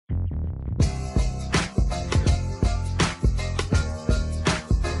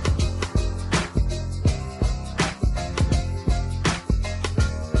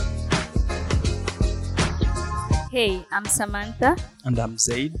Hey, I'm Samantha. And I'm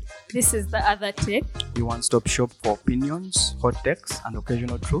Zaid. This is The Other Take. The one-stop shop for opinions, hot takes, and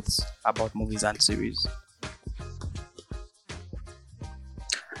occasional truths about movies and series.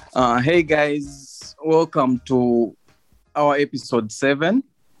 Hey guys, welcome to our episode 7.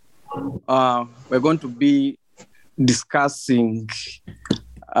 We're going to be discussing,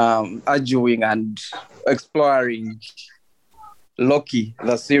 arguing, and exploring Loki,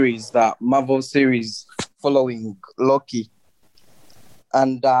 the series, the Marvel series following Loki.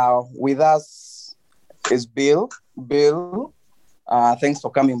 And with us is Bill. Bill, thanks for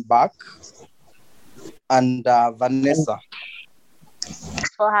coming back. And Vanessa.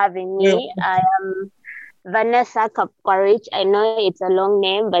 For having me. I am Vanessa Kapkarich. I know it's a long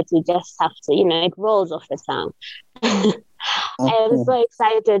name, but you just have to, it rolls off the tongue. I am so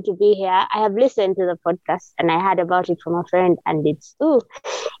excited to be here. I have listened to the podcast and I heard about it from a friend, and it's so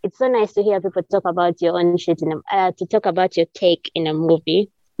nice to hear people talk about your own shit to talk about your take in a movie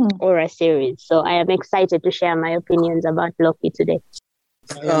or a series. So I am excited to share my opinions about Loki today.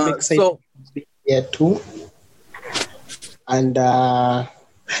 I am excited to be here too. And I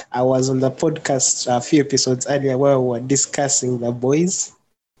was on the podcast a few episodes earlier where we were discussing The Boys.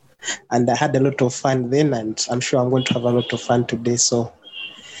 And I had a lot of fun then, and I'm sure I'm going to have a lot of fun today. So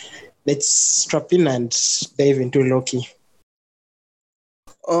let's strap in and dive into Loki.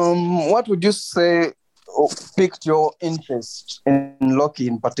 What would you say piqued your interest in Loki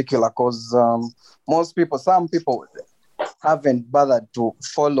in particular? Because some people haven't bothered to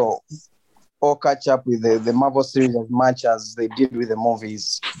follow or catch up with the Marvel series as much as they did with the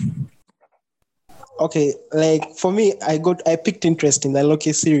movies. Okay, like for me, I picked interest in the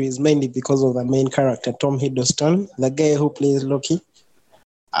Loki series mainly because of the main character, Tom Hiddleston, the guy who plays Loki.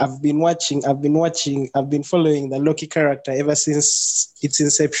 I've been following the Loki character ever since its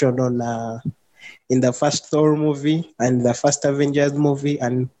inception in the first Thor movie and the first Avengers movie,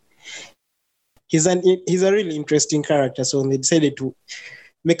 and he's a really interesting character. So when they decided to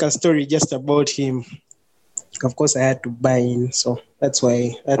make a story just about him, of course I had to buy in. So that's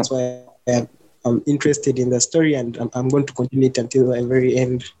why I'm interested in the story, and I'm going to continue it until the very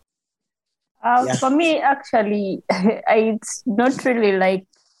end. For me, actually, it's not really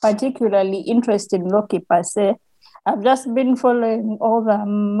particularly interested in Loki per se. I've just been following all the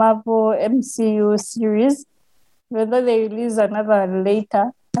Marvel MCU series. Whether they release another later,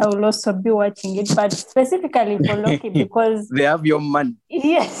 I will also be watching it. But specifically for Loki, because they have your money.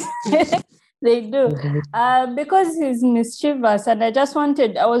 Yes. They do. Because he's mischievous, and I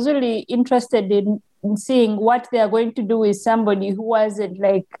was really interested in seeing what they are going to do with somebody who wasn't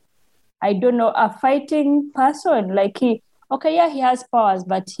a fighting person. He has powers,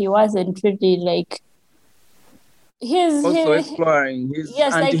 but he wasn't really exploring his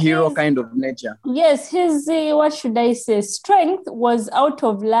anti-hero kind of nature. Yes, his strength was out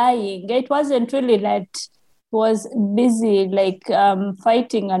of lying. It wasn't really was busy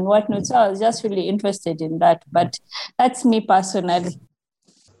fighting and whatnot. So I was just really interested in that. But that's me personally.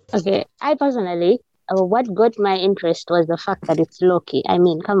 Okay, I personally, what got my interest was the fact that it's Loki. I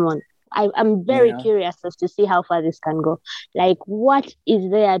mean, come on. I'm very curious as to see how far this can go. What is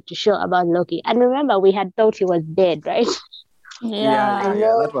there to show about Loki? And remember, we had thought he was dead, right? Yeah.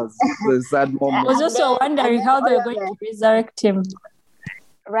 That was the sad moment. I was also wondering how they were going to resurrect him.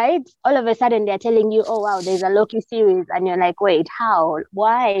 Right? All of a sudden, they're telling you, oh, wow, there's a Loki series. And you're like, wait, how?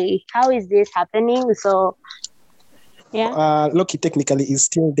 Why? How is this happening? So, yeah. Loki technically is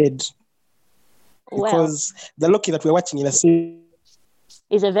still dead. Because the Loki that we're watching in the series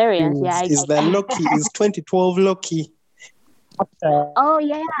is a variant. The Loki is 2012 Loki. Oh,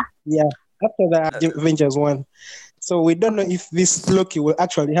 yeah. Yeah, after the Avengers 1. So we don't know if this Loki will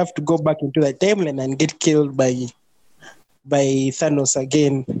actually have to go back into the timeline and get killed by Thanos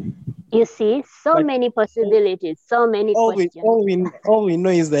again. You see, many possibilities, so many questions. All we know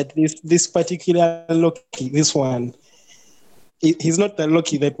is that this particular Loki, this one, he's not the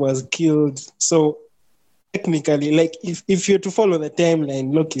Loki that was killed. So technically, if you're to follow the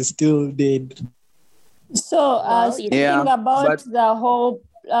timeline, Loki is still dead. So speaking about the whole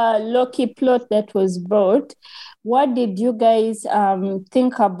Loki plot that was brought, what did you guys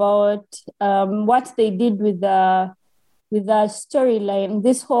think about what they did with the storyline,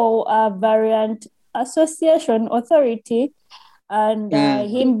 this whole variant association authority, and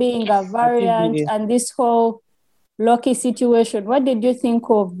him being a variant, and this whole Loki situation? What did you think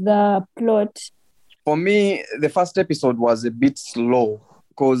of the plot? For me, the first episode was a bit slow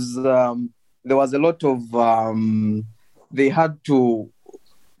because there was a lot of they had to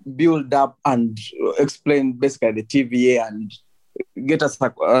build up and explain basically the TVA and get us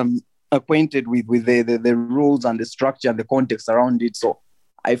acquainted with the rules and the structure and the context around it. So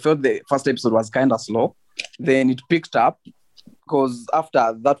I felt the first episode was kind of slow. Then it picked up because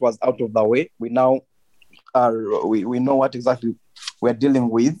after that was out of the way, we now we know what exactly we're dealing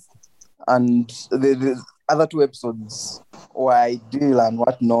with. And the other 2 episodes were ideal and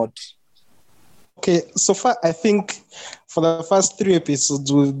whatnot. Okay, so far I think for the first 3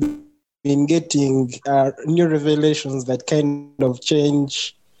 episodes we've been getting new revelations that kind of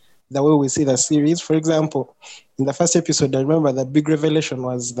change the way we see the series. For example, in the first episode, I remember the big revelation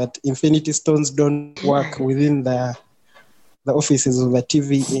was that Infinity Stones don't work within the offices of the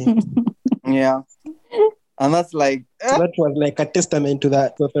TVA. Yeah. And that's like... So that was like a testament to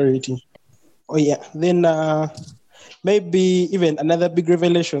that authority. Oh, yeah. Then maybe even another big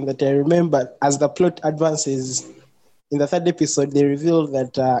revelation that I remember as the plot advances. In the 3rd episode, they revealed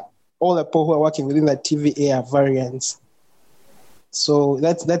that all the people who are working within the TVA are variants. So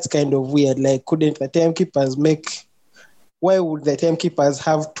that's kind of weird. Like, couldn't the timekeepers why would the timekeepers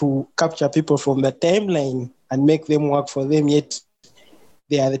have to capture people from the timeline and make them work for them, yet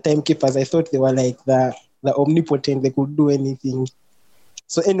they are the timekeepers? I thought they were like the omnipotent, they could do anything.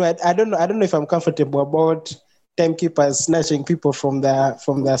 So anyway, I don't know if I'm comfortable about timekeepers snatching people from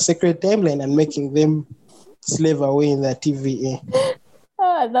the sacred timeline and making them slave away in the TVA.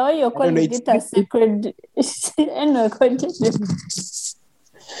 The way you're calling it a sacred... Anyway, continue.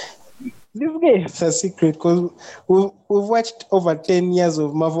 This game is a secret because we've watched over 10 years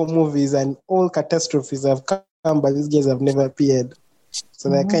of Marvel movies and all catastrophes have come, but these guys have never appeared. So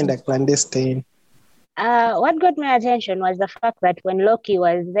they're kind of clandestine. What got my attention was the fact that when Loki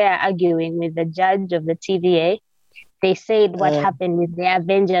was there arguing with the judge of the TVA, they said what happened with the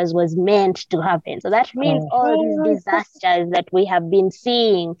Avengers was meant to happen. So that means all these disasters that we have been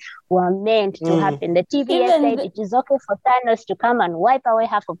seeing were meant to happen. The TVA said it is okay for Thanos to come and wipe away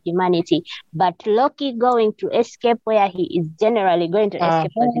half of humanity, but Loki going to escape where he is generally going to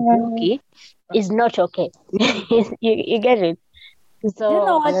escape as Loki is not okay. you get it? So, you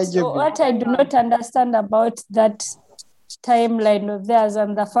know what I do not understand about that timeline of theirs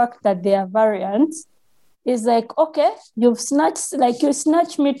and the fact that they are variants is like, okay, you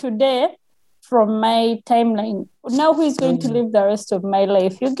snatch me today from my timeline. Now who is going to live the rest of my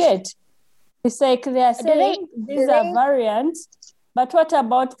life? You get? It's like they are saying these are variants, but what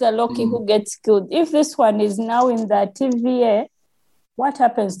about the Loki who gets killed? If this one is now in the TVA, what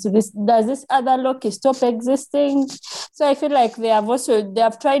happens to this? Does this other Loki stop existing? So I feel like they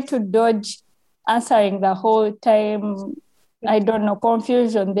have tried to dodge answering the whole time, I don't know,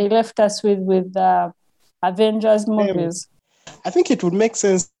 confusion they left us with the Avengers movies. I think it would make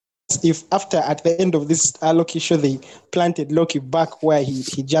sense if at the end of this Loki show, they planted Loki back where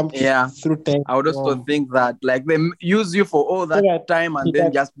he jumped through time. I would also think that like they use you for all that time and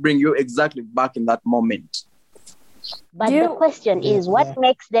then just bring you exactly back in that moment. But the question is, what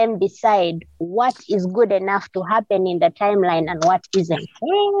makes them decide what is good enough to happen in the timeline and what isn't?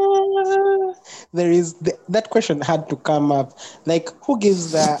 There is that question had to come up. Like, who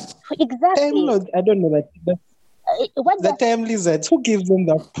gives the exactly? I don't know that. The time lizards, who gives them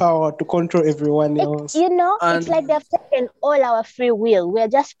the power to control everyone else? It's like they've taken all our free will. We're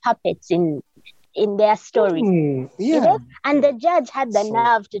just puppets in their story. And the judge had the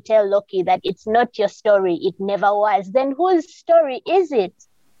nerve to tell Loki that it's not your story, it never was. Then whose story is it?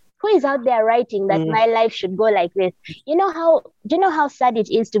 Who is out there writing that my life should go like this? Do you know how sad it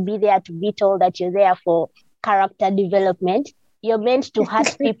is to be there, to be told that you're there for character development? You're meant to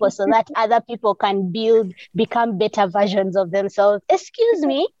hurt people so that other people can become better versions of themselves. Excuse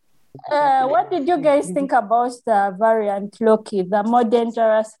me? What did you guys think about the variant Loki, the more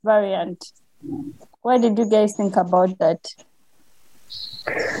dangerous variant? What did you guys think about that?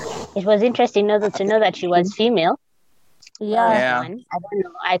 It was interesting to know that she was female. Yeah. I don't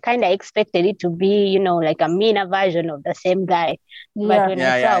know. I kind of expected it to be, like a meaner version of the same guy. Yeah. But when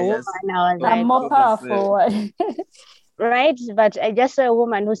I saw a woman, I was like, more powerful one. Right? But I just saw a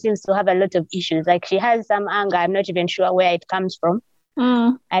woman who seems to have a lot of issues. Like she has some anger. I'm not even sure where it comes from.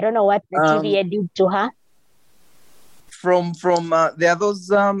 I don't know what the TVA did to her. From there are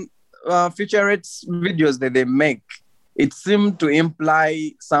those featurettes videos that they make. It seemed to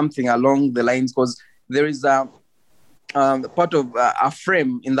imply something along the lines, because there is a part of a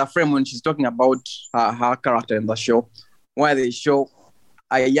frame in the frame when she's talking about her character in the show, where they show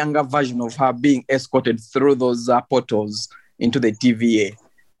a younger version of her being escorted through those portals into the TVA.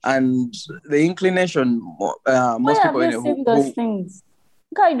 And the inclination, most people... Where have you seen those things?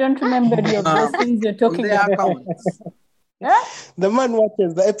 I don't remember any of those things you're talking about. The man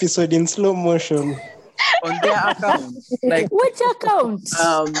watches the episode in slow motion. on their account, like which account?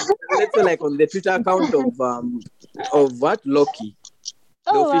 Let's say like on the Twitter account of what Loki,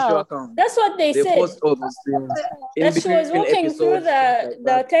 the official account. That's what they said. Post all those things that she was walking through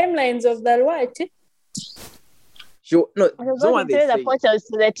the timelines of the what? Going through the portals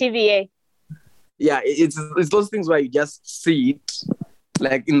to the TVA. Yeah, it's those things where you just see it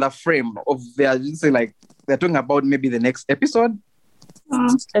like in the frame of their, say like they're talking about maybe the next episode.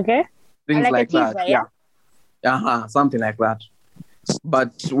 Okay. Things like that. Yeah. Something like that.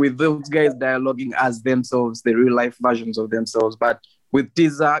 But with those guys dialoguing as themselves, the real life versions of themselves, but with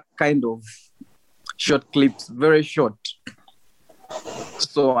teaser kind of short clips, very short.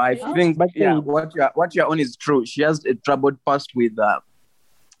 So I think what you're on is true. She has a troubled past with the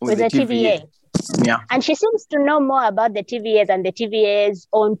TVA. Yeah. And she seems to know more about the TVA than the TVA's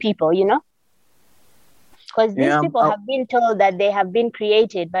own people, you know? Because these people have been told that they have been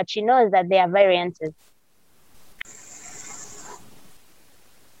created, but she knows that they are variances.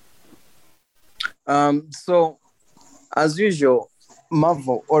 So, as usual,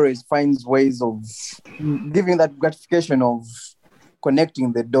 Marvel always finds ways of giving that gratification of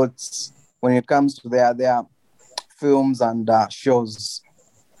connecting the dots when it comes to their films and shows.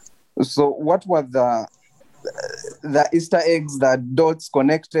 So, what were the Easter eggs, the dots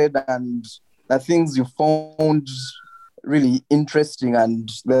connected, and the things you found really interesting, and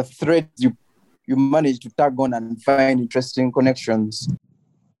the threads you managed to tag on and find interesting connections?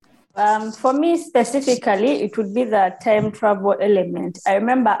 For me specifically, it would be the time travel element. I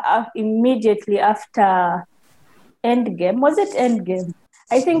remember immediately after Endgame. Was it Endgame?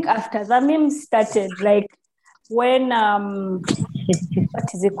 I think after the memes started, like when what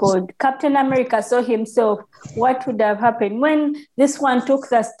is it called? Captain America saw himself. What would have happened when this one took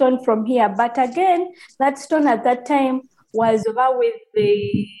the stone from here? But again, that stone at that time was over with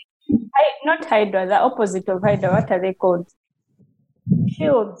the not Hydra, the opposite of Hydra. What are they called?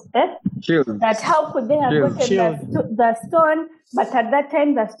 Shields. Shields. That how could they have gotten the stone? But at that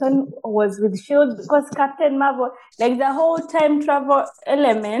time, the stone was with Shield because Captain Marvel, like the whole time travel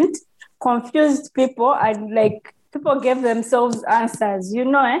element, confused people, and like people gave themselves answers. You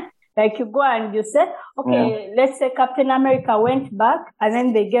know, like you go and you say, okay, let's say Captain America went back, and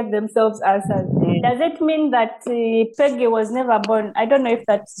then they gave themselves answers. Does it mean that Peggy was never born? I don't know if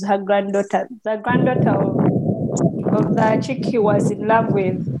that's her granddaughter, the granddaughter of the chick he was in love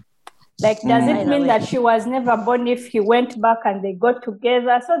with. Like, does it mean that she was never born if he went back and they got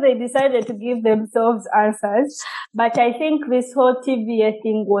together? So they decided to give themselves answers. But I think this whole TVA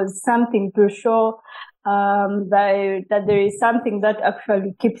thing was something to show that there is something that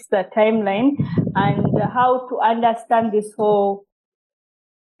actually keeps the timeline, and how to understand this whole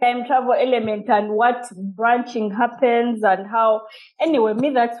time travel element and what branching happens and how. Anyway, me,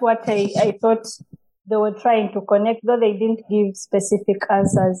 that's what I thought they were trying to connect, though they didn't give specific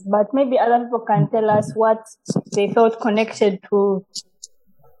answers. But maybe other people can tell us what they thought connected to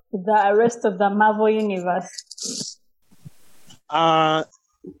the rest of the Marvel universe. You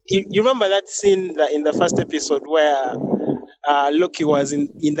remember that scene in the first episode where Loki was in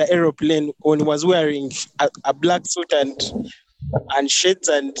the aeroplane when he was wearing a black suit and shades,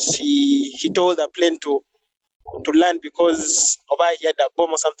 and he told the plane to land because he had a bomb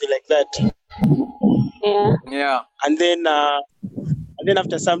or something like that. Yeah. And then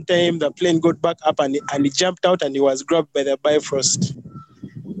after some time, the plane got back up and he jumped out and he was grabbed by the Bifrost.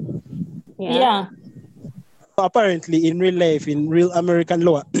 Yeah. Apparently, in real life, in real American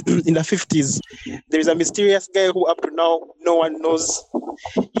law, in the 50s, there is a mysterious guy who up to now no one knows.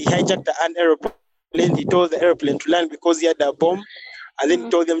 He hijacked an aeroplane. He told the aeroplane to land because he had a bomb, and then he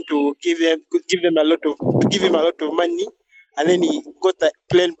told them to give him a lot of money. And then he got the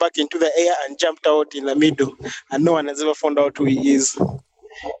plane back into the air and jumped out in the middle, and no one has ever found out who he is.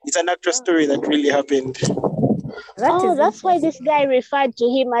 It's an actual story that really happened. That's why this guy referred to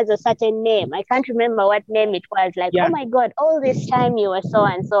him as a certain name. I can't remember what name it was. Like, oh my God, all this time you were so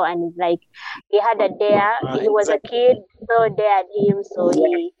and so, and it's like he had a dare. He was a kid, so dared him. So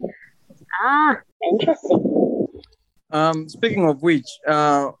he. Interesting. Speaking of which,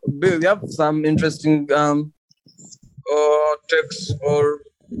 Bill, you have some interesting text or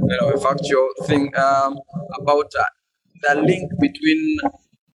a factual thing about the link between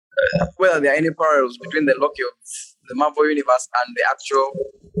whether there are any parallels between the Loki of the Marvel universe and the actual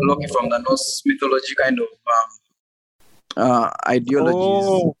Loki from the Norse mythology kind of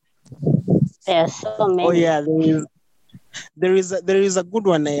ideologies. Yes, so many. Oh yeah, there is a good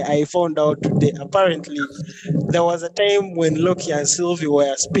one I found out today. Apparently, there was a time when Loki and Sylvie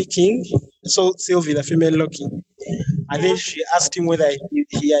were speaking. So Sylvie, the female Loki, And then she asked him whether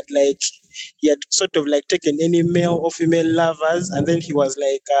he had sort of like taken any male or female lovers, and then he was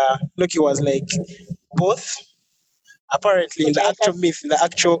like, Loki was like, both. Apparently, in Which the I actual myth, in the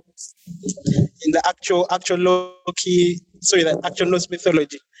actual Loki, sorry, the actual Norse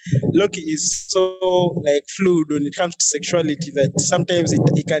mythology, Loki is so like fluid when it comes to sexuality that sometimes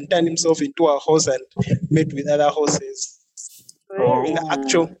he can turn himself into a horse and mate with other horses. really, In the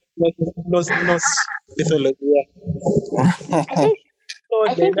actual Norse mythology, yeah. I think So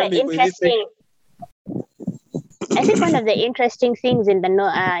I think the dynamic with it. interesting. I think one of the interesting things in the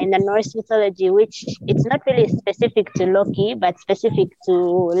Norse mythology, which it's not really specific to Loki, but specific to,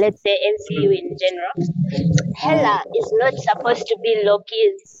 let's say, MCU in general. Hela is not supposed to be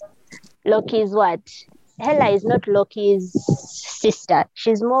Loki's what? Hela is not Loki's sister.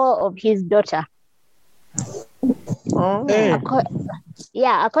 She's more of his daughter.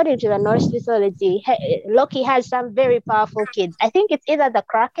 According to the Norse mythology, Loki has some very powerful kids. I think it's either the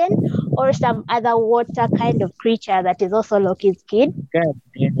Kraken or some other water kind of creature that is also Loki's kid.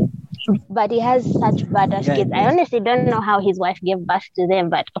 But he has such badass kids. I honestly don't know how his wife gave birth to them,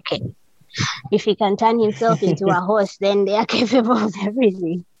 but okay. If he can turn himself into a horse, then they are capable of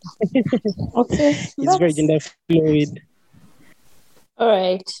everything. Okay. He's very gender fluid. All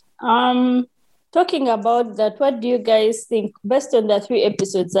right. Talking about that, what do you guys think, based on the 3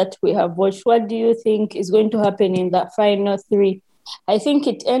 episodes that we have watched, what do you think is going to happen in the final 3? I think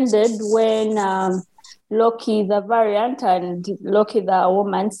it ended when Loki, the variant, and Loki, the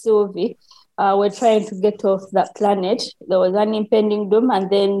woman, Sylvie, were trying to get off that planet. There was an impending doom, and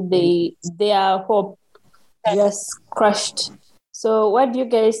then their hope just crushed. So what do you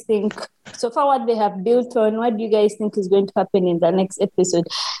guys think? So far, what they have built on, what do you guys think is going to happen in the next episode?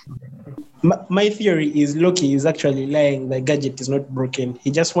 My theory is Loki is actually lying. The gadget is not broken.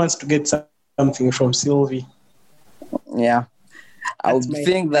 He just wants to get something from Sylvie. Yeah. I would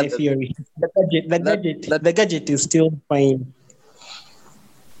think that theory. The gadget is still fine.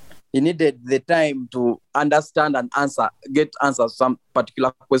 He needed the time to understand and get answers to some particular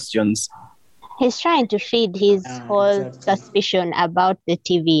questions. He's trying to feed his whole suspicion about the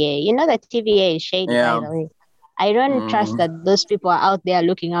TVA. You know, the TVA is shady, by the way. I don't trust that those people are out there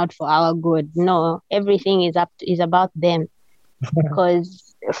looking out for our good. No, everything is about them.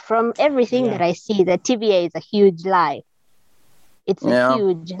 Because from everything that I see, the TVA is a huge lie. It's a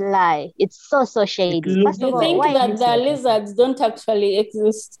huge lie. It's so shady. First of all, think that the lizards don't actually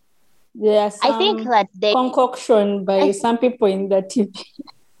exist? There are some I think that concoction by some people in the TV.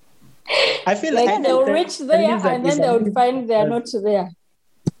 I feel like they'll reach there and then they would find they are not there.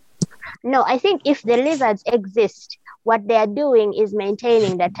 No, I think if the lizards exist, what they are doing is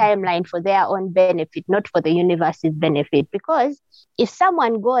maintaining the timeline for their own benefit, not for the universe's benefit. Because if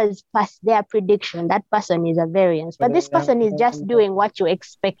someone goes past their prediction, that person is a variance. But this person is just doing what you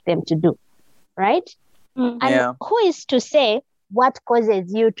expect them to do, right? And who is to say what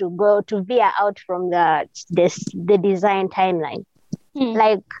causes you to go to veer out from the design timeline?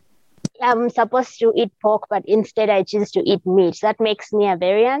 Like, I'm supposed to eat pork, but instead I choose to eat meat. That makes me a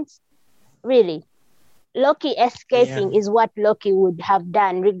variance? Really? Loki escaping is what Loki would have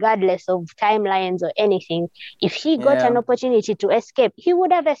done, regardless of timelines or anything. If he got an opportunity to escape, he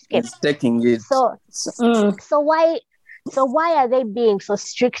would have escaped. He's taking it. So why are they being so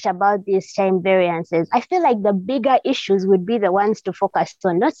strict about these time variances? I feel like the bigger issues would be the ones to focus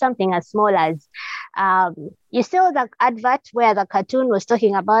on, not something as small as you saw the advert where the cartoon was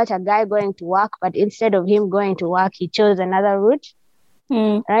talking about a guy going to work, but instead of him going to work, he chose another route.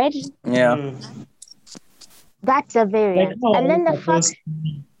 Right? Yeah. That's a variance. And then the fact,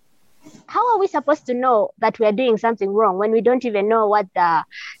 how are we supposed to know that we are doing something wrong when we don't even know what the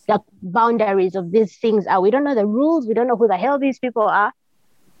boundaries of these things are? We don't know the rules. We don't know who the hell these people are.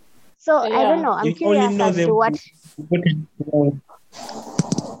 So I don't know. I'm curious as to what.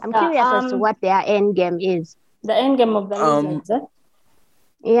 I'm curious as to what their end game is. The end game of the lizards,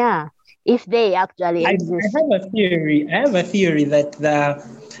 Yeah, if they actually exist. I have a theory that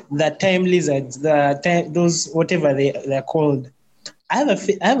the time lizards, those whatever they're called, I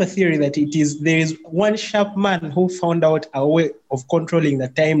have a theory that there is one sharp man who found out a way of controlling the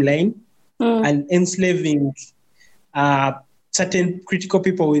timeline and enslaving certain critical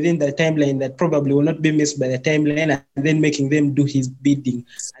people within the timeline that probably will not be missed by the timeline, and then making them do his bidding,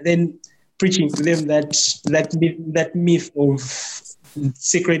 and then preaching to them that myth of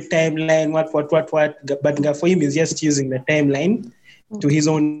secret timeline, what. But for him, is just using the timeline to his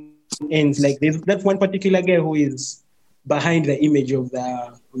own ends. Like there's that one particular guy who is behind the image of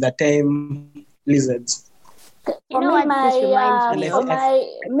the time lizards. You know what this reminds me of?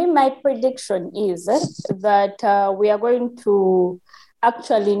 My prediction is that we are going to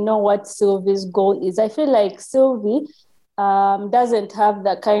actually know what Sylvie's goal is. I feel like Sylvie doesn't have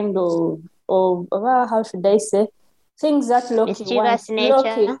the kind of how should I say, things that Loki mischievous wants. Nature.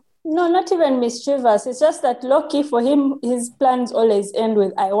 Loki, no, not even mischievous. It's just that Loki, for him, his plans always end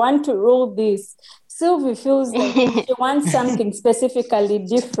with, I want to rule this. Sylvie feels like she wants something specifically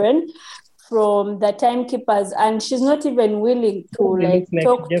different from the timekeepers, and she's not even willing to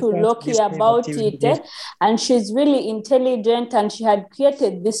talk to Loki about it. And she's really intelligent, and she had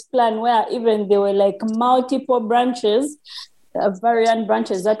created this plan where even there were like multiple branches, variant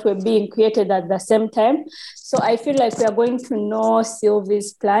branches that were being created at the same time. So I feel like we are going to know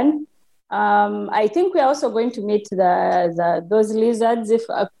Sylvie's plan. I think we are also going to meet those lizards if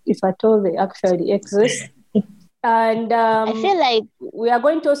at all they actually exist. And I feel like we are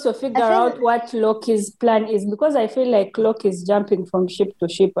going to also figure out what Loki's plan is, because I feel like Loki is jumping from ship to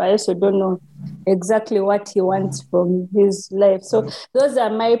ship. I also don't know exactly what he wants from his life. So those are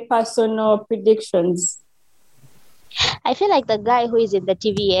my personal predictions. I feel like the guy who is in the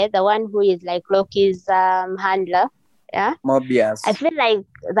TVA, the one who is like Loki's handler, yeah, Mobius. I feel like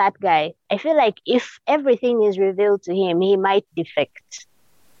that guy. I feel like if everything is revealed to him, he might defect.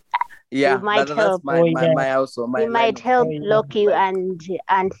 Yeah, that's my he might help Loki and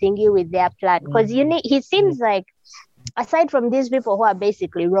Thingy with their plan, because he seems like, aside from these people who are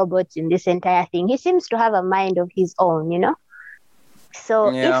basically robots in this entire thing, he seems to have a mind of his own, you know.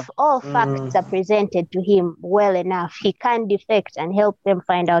 So if all facts are presented to him well enough, he can defect and help them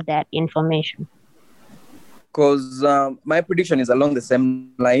find out that information. Because my prediction is along the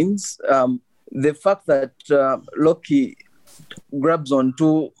same lines. The fact that Loki grabs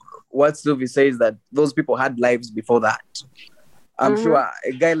onto what Sylvie says, that those people had lives before that. I'm sure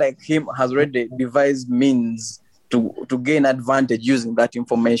a guy like him has already devised means to gain advantage using that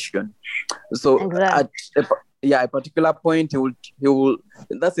information. So at a particular point, he will.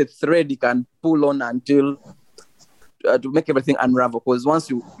 That's a thread he can pull on until to make everything unravel. Because once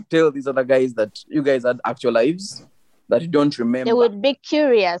you tell these other guys that you guys had actual lives that you don't remember, they would be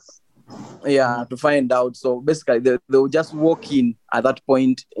curious. Yeah, to find out. So basically, they'll just walk in at that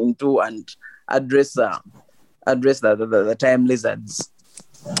point into and address the time lizards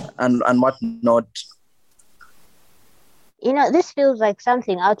and whatnot. You know, this feels like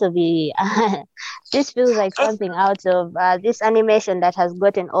something out of the. This feels like something out of this animation that has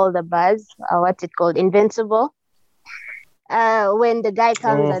gotten all the buzz. What's it called? Invincible. When the guy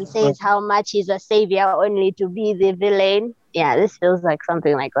comes and says how much he's a savior only to be the villain. Yeah, this feels like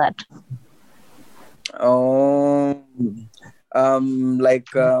something like that.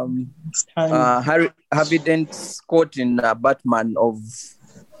 Harvey Dent's quote in Batman of,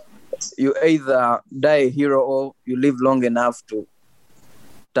 you either die a hero or you live long enough to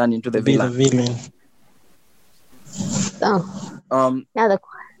turn into the villain. So, now the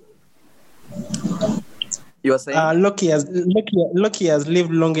you were saying Loki has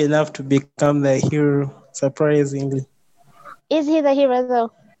lived long enough to become the hero. Surprisingly, is he the hero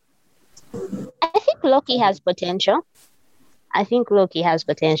though? I think Loki has potential.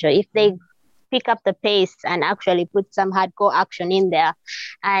 If they pick up the pace and actually put some hardcore action in there,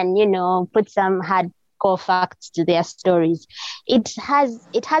 and put some hardcore facts to their stories, it has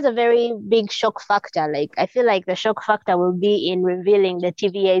a very big shock factor. Like, I feel like the shock factor will be in revealing the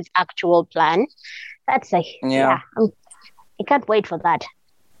TVA's actual plan. That's I can't wait for that.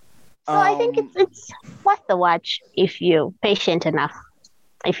 So I think it's worth the watch if you're patient enough.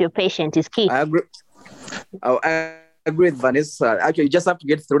 If you're patient is key. I agree with Vanessa. Actually, you just have to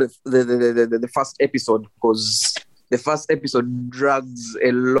get through the first episode, because the first episode drags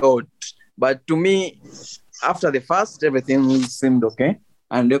a lot. But to me, after the first, everything seemed okay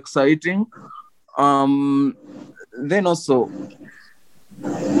and exciting. Then also,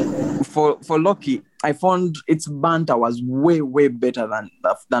 for Loki, I found its banter was way, way better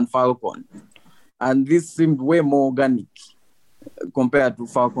than Falcon. And this seemed way more organic compared to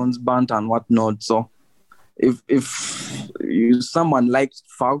Falcon's banter and whatnot. So if someone likes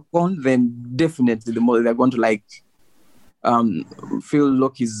Falcon, then definitely the more they're going to like feel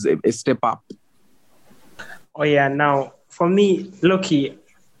Loki's a step up. Oh yeah, now for me, Loki,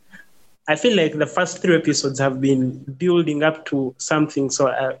 I feel like the first 3 episodes have been building up to something. So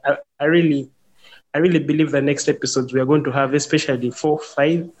I really believe the next episodes we are going to have, especially 4,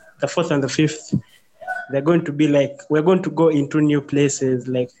 5, the 4th and the 5th, they're going to be like, we're going to go into new places,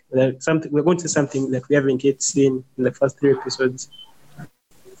 like something. We're going to see something that we haven't yet seen in the first 3 episodes.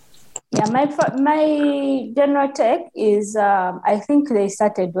 Yeah, my general take is I think they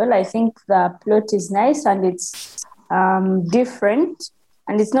started well. I think the plot is nice and it's different.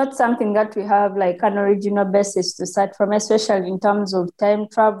 And it's not something that we have like an original basis to start from, especially in terms of time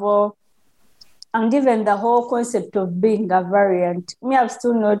travel and even the whole concept of being a variant. Me, I've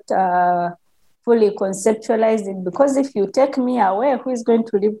still not fully conceptualized it, because if you take me away, who is going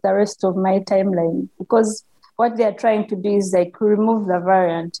to live the rest of my timeline? Because what they are trying to do is like remove the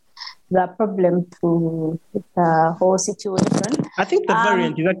variant, the problem to the whole situation. I think the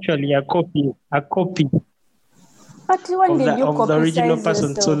variant is actually a copy. But when did you of the original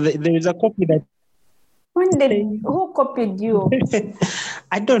person? yourself? So there is a copy that. Who copied you?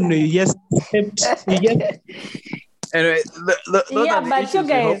 I don't know. You just. Anyway, those are the issues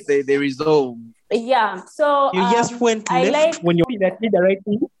we hope they resolve. Yeah. So you just went left when you did the right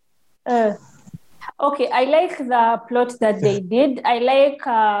thing. Okay, I like the plot that they did. I like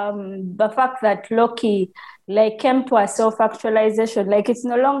the fact that Loki like came to a self-actualization. Like it's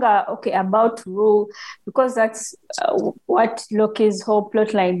no longer about rule, because that's what Loki's whole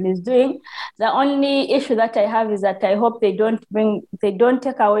plot line is doing. The only issue that I have is that I hope they don't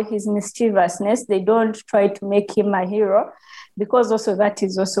take away his mischievousness. They don't try to make him a hero, because also that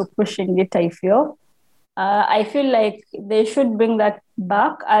is also pushing it, I feel. I feel like they should bring that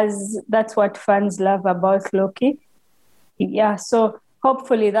back, as that's what fans love about Loki. Yeah, so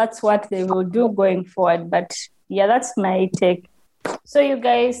hopefully that's what they will do going forward. But yeah, that's my take. So you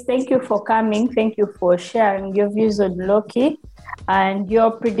guys, thank you for coming. Thank you for sharing your views on Loki and your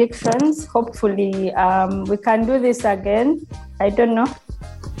predictions. Hopefully we can do this again. I don't know.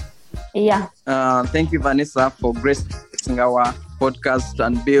 Yeah. Thank you, Vanessa, for gracing our podcast,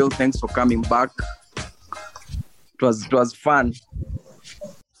 and Bill, thanks for coming back. It was fun.